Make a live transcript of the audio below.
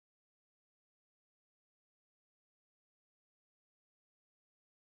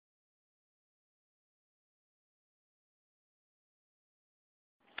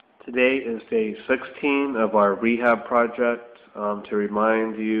Today is day 16 of our rehab project. To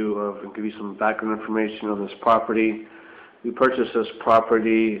remind you of and give you some background information on this property, we purchased this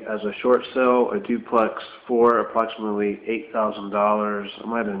property as a short sale, a duplex, for approximately $8,000. It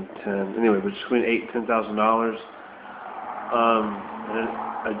might have been 10. Anyway, between $8,000 and $10,000.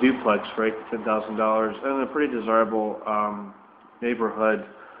 And a duplex for $8,000 to $10,000, and a pretty desirable neighborhood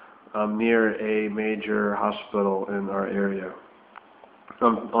near a major hospital in our area.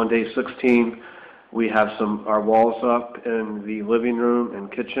 On day 16, we have our walls up in the living room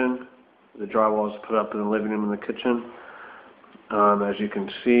and kitchen. The drywall is put up in the living room and the kitchen. As you can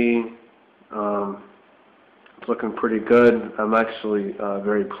see, it's looking pretty good. I'm actually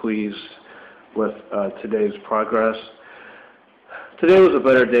very pleased with today's progress. Today was a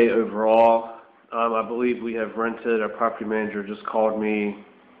better day overall. I believe we have rented. Our property manager just called me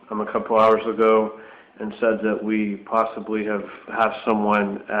a couple hours ago and said that we possibly have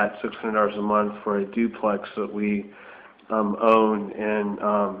someone at $600 a month for a duplex that we own in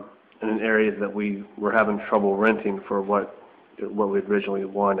an area that we were having trouble renting for what we originally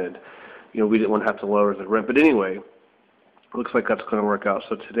wanted. We didn't want to have to lower the rent, but anyway, it looks like that's going to work out.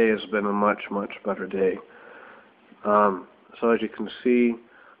 So today has been a much better day. So as you can see,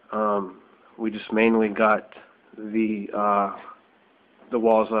 we just mainly got the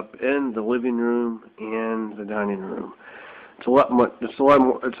walls up in the living room and the dining room. It's a lot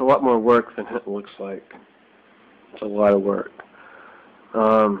more work than it looks like. It's a lot of work.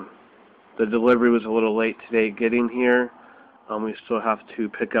 The delivery was a little late today getting here. We still have to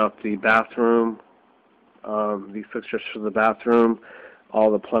pick out the bathroom, the fixtures for the bathroom. All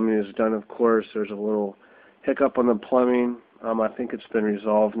the plumbing is done, of course. There's a little hiccup on the plumbing. I think it's been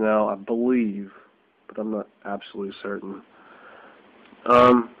resolved now, I believe, but I'm not absolutely certain.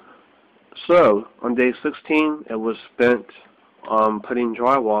 So on day 16, it was spent putting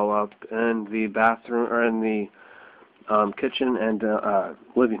drywall up in the bathroom or in the kitchen and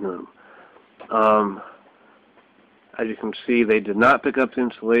living room. As you can see, they did not pick up the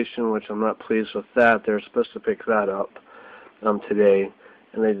insulation, which I'm not pleased with that. They're supposed to pick that up today,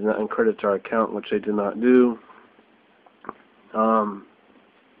 and they did not credit to our account, which they did not do.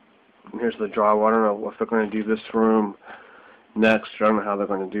 Here's the drywall. I don't know if they're going to do this room next. I don't know how they're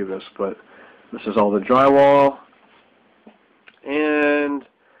going to do this, but this is all the drywall, and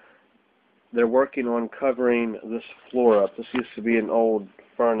they're working on covering this floor up. This used to be an old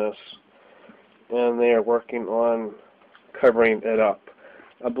furnace, and they are working on covering it up.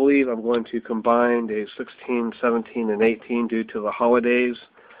 I believe I'm going to combine days 16, 17, and 18 due to the holidays.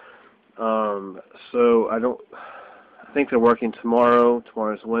 So I think they're working tomorrow.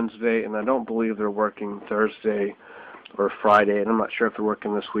 Tomorrow's Wednesday, and I don't believe they're working Thursday or Friday, and I'm not sure if they're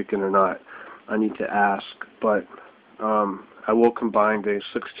working this weekend or not. I need to ask, but I will combine days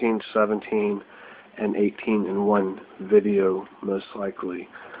 16, 17, and 18 in one video, most likely.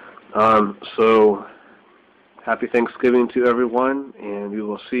 So, happy Thanksgiving to everyone, and we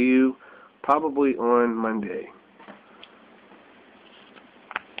will see you probably on Monday.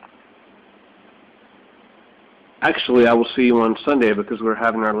 Actually, I will see you on Sunday because we're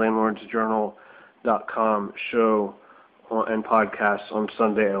having our landlordsjournal.com show and podcast on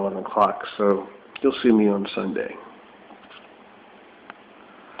Sunday at 11 o'clock. So you'll see me on Sunday.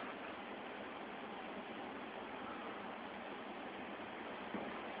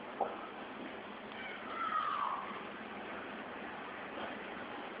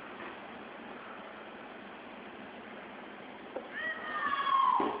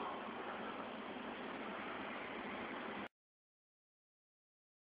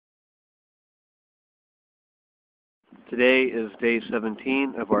 Today is day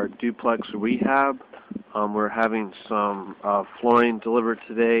 17 of our duplex rehab. We're having some flooring delivered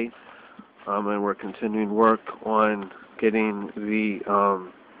today, and we're continuing work on getting the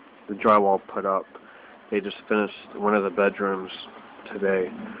drywall put up. They just finished one of the bedrooms today,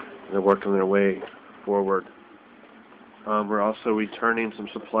 and they're working their way forward. We're also returning some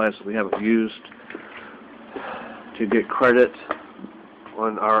supplies that we haven't used to get credit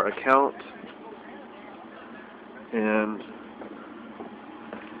on our account. And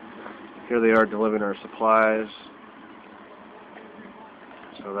here they are delivering our supplies.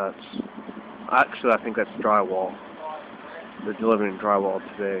 So that's, actually I think that's drywall. They're delivering drywall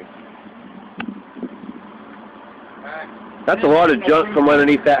today. That's a lot of junk from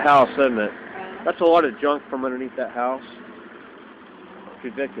underneath that house, isn't it? That's a lot of junk from underneath that house. It's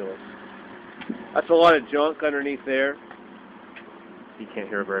ridiculous. That's a lot of junk underneath there. You can't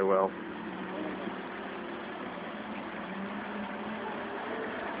hear very well.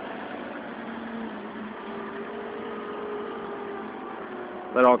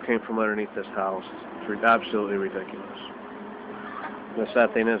 That all came from underneath this house. It's absolutely ridiculous. The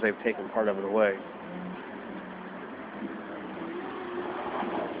sad thing is they've taken part of it away.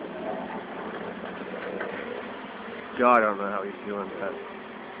 God, I don't know how he's doing that.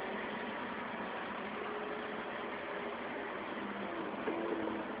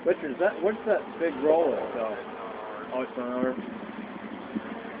 Richard, what's that big roll at? Oh, it's an hour.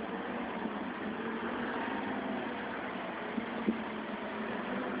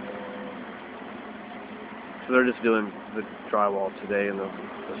 So they're just doing the drywall today and the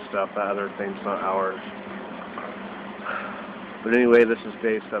stuff. That other thing's not ours. But anyway, this is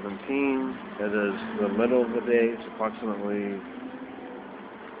day 17. It is the middle of the day. It's approximately,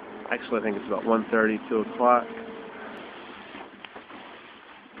 actually I think it's about 1:30, 2 o'clock.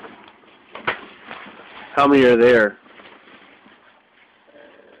 How many are there?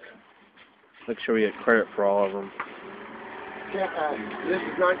 Make sure we get credit for all of them. Yeah, this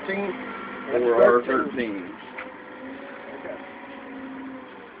is 19. Or 13.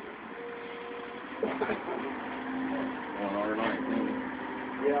 On our 19.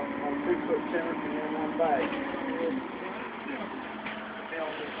 Yeah, on 2 foot tennis and then one bag.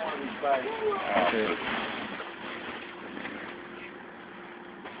 Okay.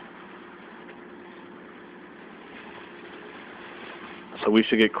 So we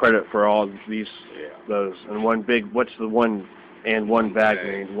should get credit for all these, those, and one big. What's the one and one bag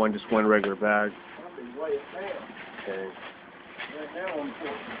mean? One, just one regular bag. Probably weigh it down. Okay. Right now on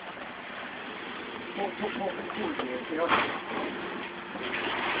 4.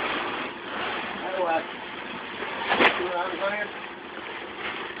 How do I? See what I'm saying?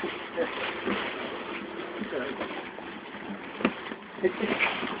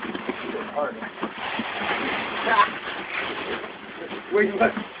 Hard.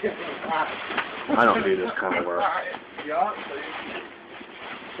 I don't do this kind of work.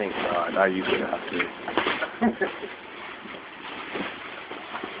 Thank God. I usually have to.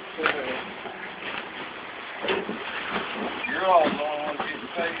 You're all the ones getting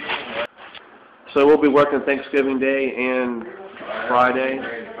paid anyway. So we'll be working Thanksgiving Day and Friday.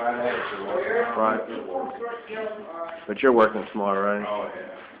 Friday. But you're working tomorrow, right? Oh, yeah.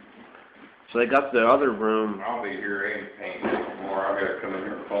 So they got the other room. I'll be here any paint tomorrow. I gotta come in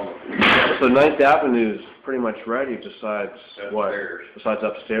here and phone it. So 9th Avenue's pretty much ready besides what? Upstairs. Besides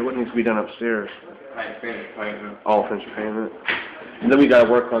upstairs. What needs to be done upstairs? I finished painting. All finished payment. And then we got to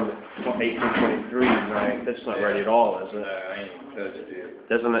work on 1823, right? That's not ready at all, is it? I ain't touched it.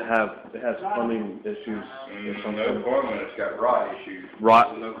 Doesn't it has plumbing issues or No something? plumbing, it's got rot issues.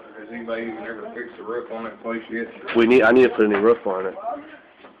 Rot? Has anybody even ever fixed the roof on that place yet? I need to put a new roof on it.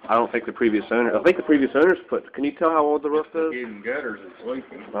 I think the previous owners put, can you tell how old the roof is? Hidden gutters is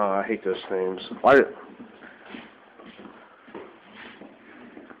leaking. Oh, I hate those things. Why?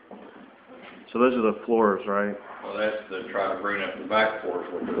 So those are the floors, right? Well, that's to try to bring up the back floors.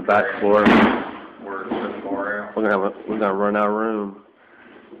 The back floor. Where it's so far out. We're gonna run out of room.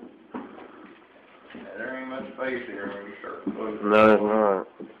 Yeah, there ain't much space here when you start closing. No, there's not.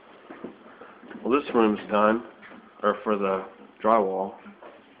 Well, this room's done, or for the drywall.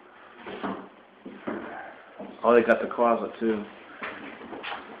 Oh, they got the closet too.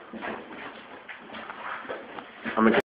 I'm gonna